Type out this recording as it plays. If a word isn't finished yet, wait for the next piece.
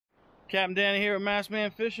Captain Danny here at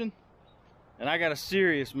Mastman Fishing, and I got a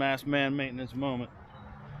serious Mastman maintenance moment.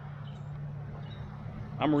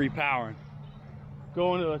 I'm repowering.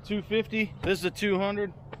 Going to a 250. This is a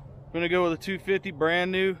 200. I'm gonna go with a 250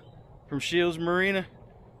 brand new from Shields Marina.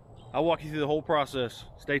 I'll walk you through the whole process.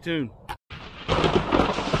 Stay tuned.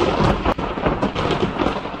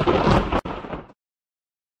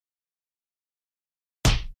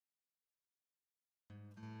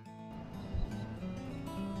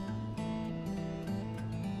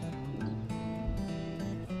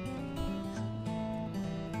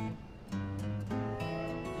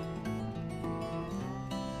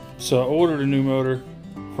 So I ordered a new motor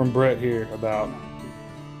from Brett here about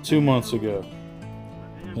 2 months ago,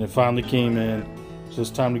 and it finally came in. So it's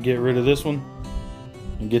time to get rid of this one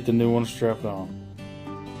and get the new one strapped on.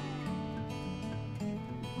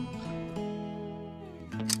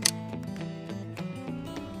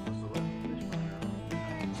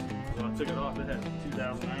 So I took it off. It had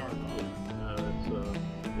 2,000 hours on it.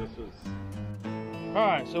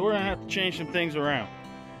 Alright, so we're gonna have to change some things around.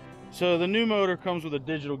 So the new motor comes with a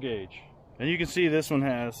digital gauge, and you can see this one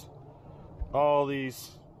has all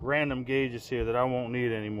these random gauges here that I won't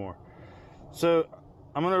need anymore. So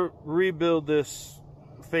I'm gonna rebuild this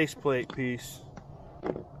faceplate piece.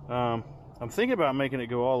 I'm thinking about making it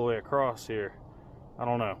go all the way across here. I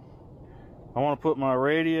don't know. I want to put my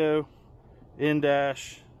radio in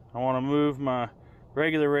dash. I want to move my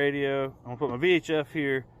regular radio. I want to put my VHF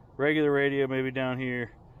here, regular radio maybe down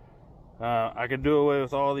here. I could do away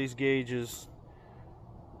with all these gauges,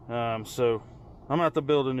 so I'm gonna have to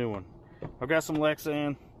build a new one. I've got some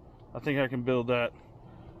Lexan. I think I can build that,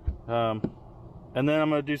 and then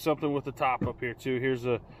I'm gonna do something with the top up here too.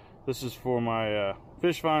 This is for my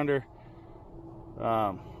fish finder,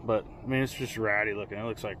 but I mean, it's just ratty looking. It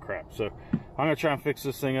looks like crap. So I'm gonna try and fix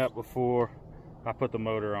this thing up before I put the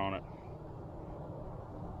motor on it.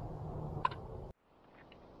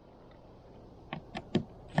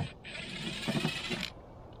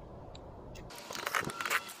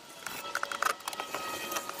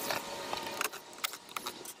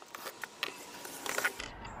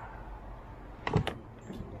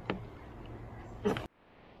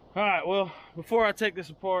 Alright, well, before I take this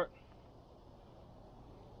apart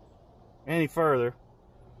any further,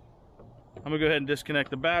 I'm going to go ahead and disconnect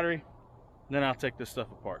the battery, and then I'll take this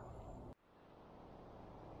stuff apart.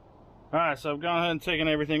 Alright, so I've gone ahead and taken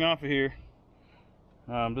everything off of here.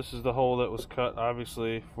 This is the hole that was cut,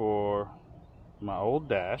 obviously, for my old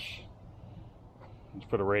dash. Just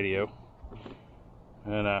put a radio.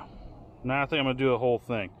 And now I think I'm going to do the whole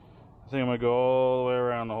thing. I think I'm going to go all the way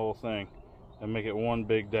around the whole thing and make it one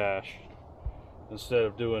big dash instead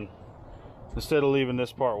of leaving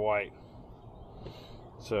this part white.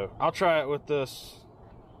 So I'll try it with this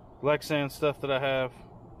Lexan stuff that I have.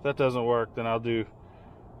 If that doesn't work, then I'll do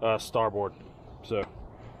starboard. So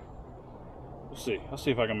we'll see. I'll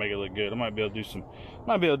see if I can make it look good. I might be able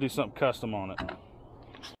to do something custom on it.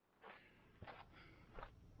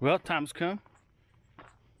 Well, time's come.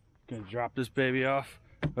 Gonna drop this baby off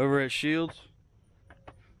over at Shields.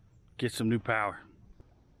 Get some new power.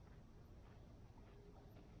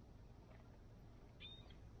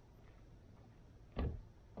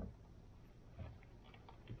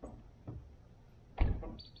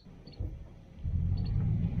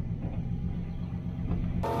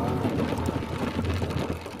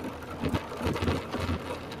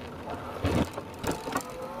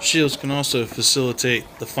 Shields can also facilitate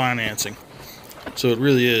the financing, so it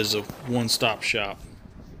really is a one-stop shop.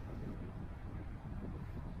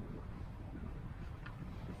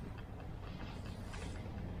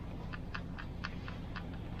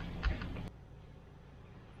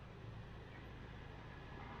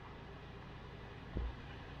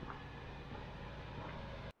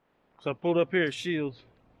 So I pulled up here at Shields.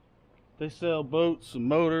 They sell boats and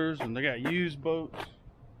motors, and they got used boats.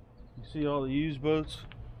 You see all the used boats?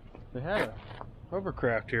 They had a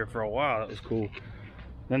hovercraft here for a while. That was cool.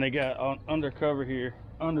 Then they got undercover here,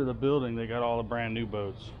 under the building, they got all the brand new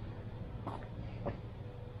boats.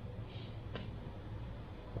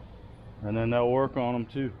 And then they'll work on them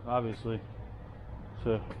too, obviously.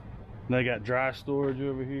 So they got dry storage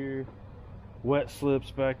over here, wet slips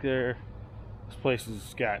back there. This place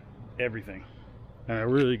has got everything, and a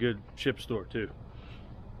really good chip store too.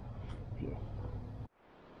 Yeah.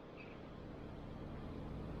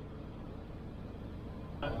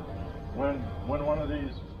 When one of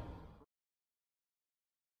these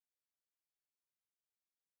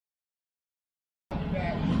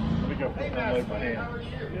let me go put that away my hand.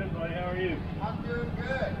 Good, buddy. How are you? I'm doing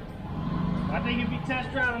good. I think you'll be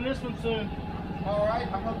test driving this one soon. All right,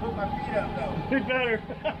 I'm gonna put my feet up though. You better.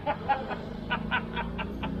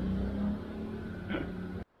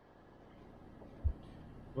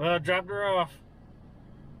 Well, I dropped her off.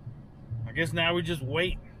 I guess now we just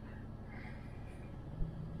wait.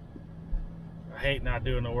 I hate not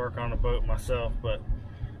doing the work on the boat myself, but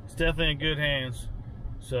it's definitely in good hands.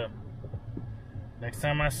 So next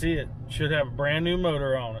time I see it, should have a brand new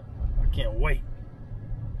motor on it. I can't wait.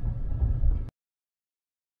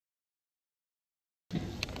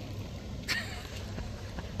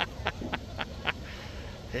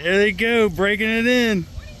 There they go, breaking it in.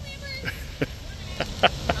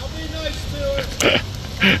 I'll be nice to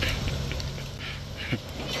her.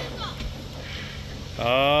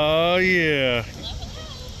 Oh yeah.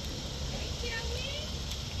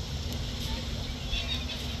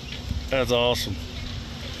 That's awesome.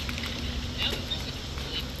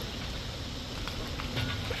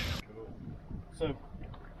 So,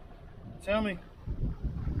 tell me,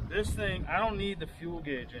 this thing, I don't need the fuel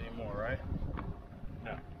gauge anymore, right?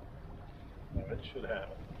 No. No, it should have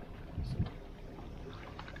it.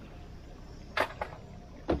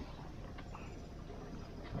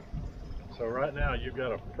 So right now you've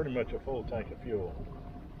got pretty much a full tank of fuel.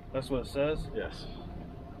 That's what it says? Yes.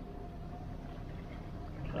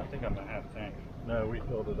 I think I'm a half tank. No, we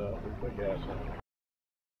filled it up. We put gas in it.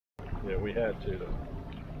 Yeah, we had to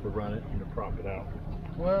run it and to prop it out.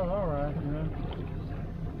 Well, all right, yeah.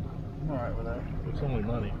 I'm all right with that. It's only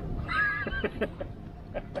money.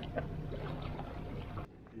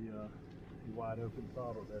 The wide open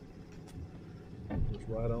throttle that was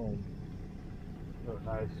right on. Oh,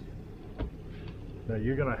 nice. Now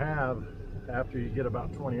you're going to have, after you get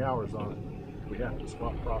about 20 hours on it, we have to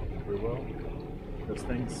swap props pretty well. Because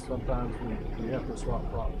things, sometimes we have to swap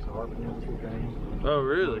props. The RPMs will gain. Oh,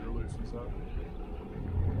 really? It loosens up.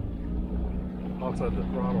 Also the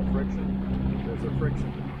throttle friction. There's a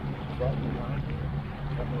friction button behind.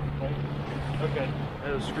 Okay.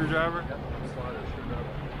 That was a screwdriver? Yep, slider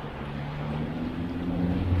screwdriver.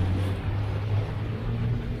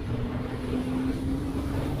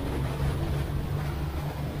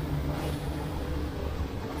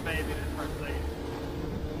 Baby, this first thing.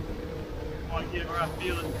 I want to get where I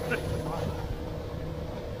feel it.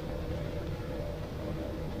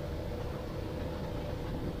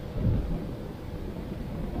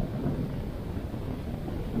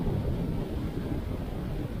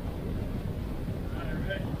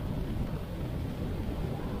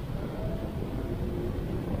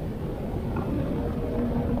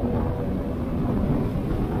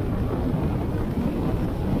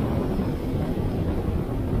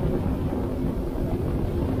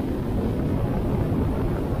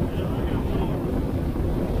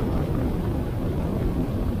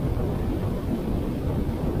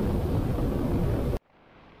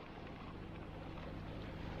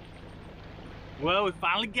 Well, we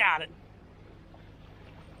finally got it.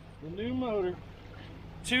 The new motor,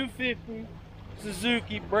 250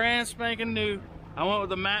 Suzuki, brand spanking new. I went with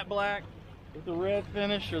the matte black with the red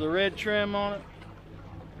finish or the red trim on it.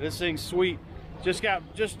 This thing's sweet. Just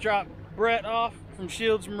dropped Brett off from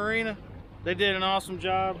Shields Marina. They did an awesome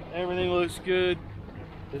job. Everything looks good.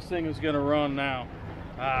 This thing is gonna run now.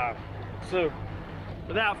 So,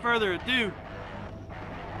 without further ado,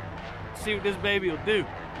 let's see what this baby will do.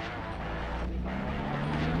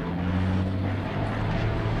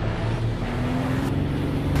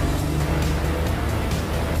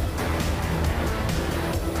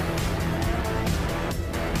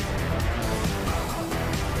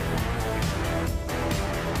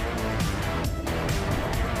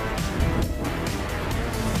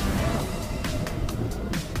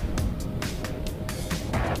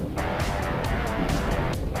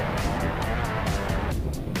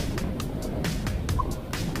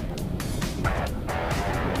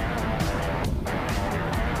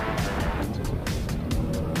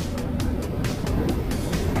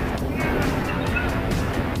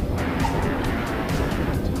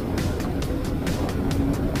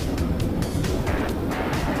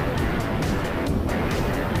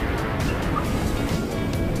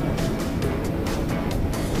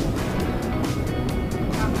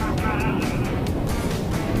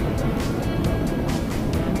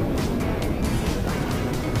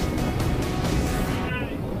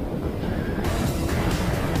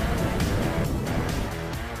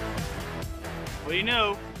 Well, you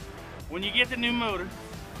know, when you get the new motor,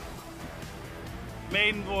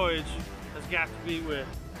 maiden voyage has got to be with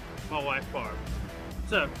my wife, Barb.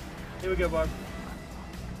 So, here we go, Barb.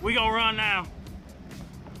 We gonna run now.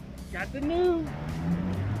 Got the new.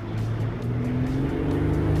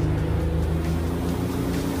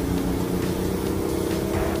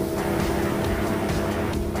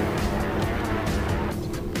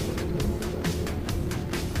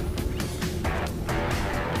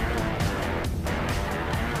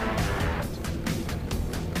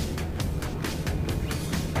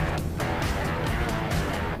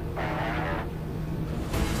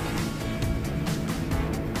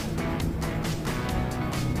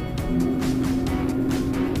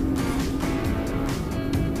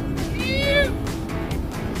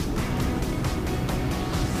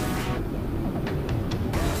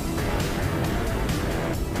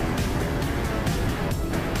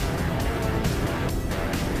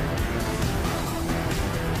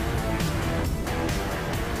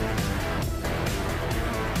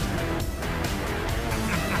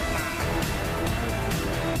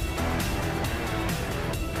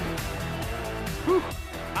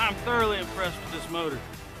 I'm thoroughly impressed with this motor.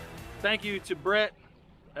 Thank you to Brett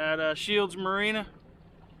at Shields Marina.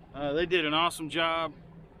 They did an awesome job.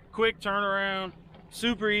 Quick turnaround,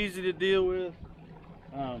 super easy to deal with.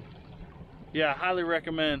 Yeah, I highly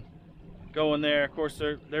recommend going there. Of course,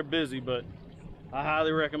 they're busy, but I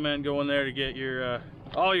highly recommend going there to get your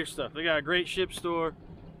all your stuff. They got a great ship store.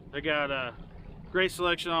 They got a great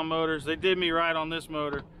selection on motors. They did me right on this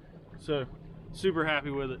motor, so super happy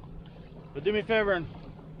with it. But do me a favor and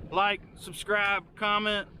like, subscribe,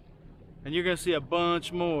 comment, and you're gonna see a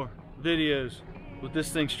bunch more videos with this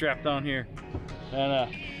thing strapped on here.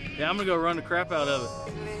 And yeah, I'm gonna go run the crap out of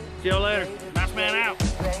it. See y'all later. Nice man out.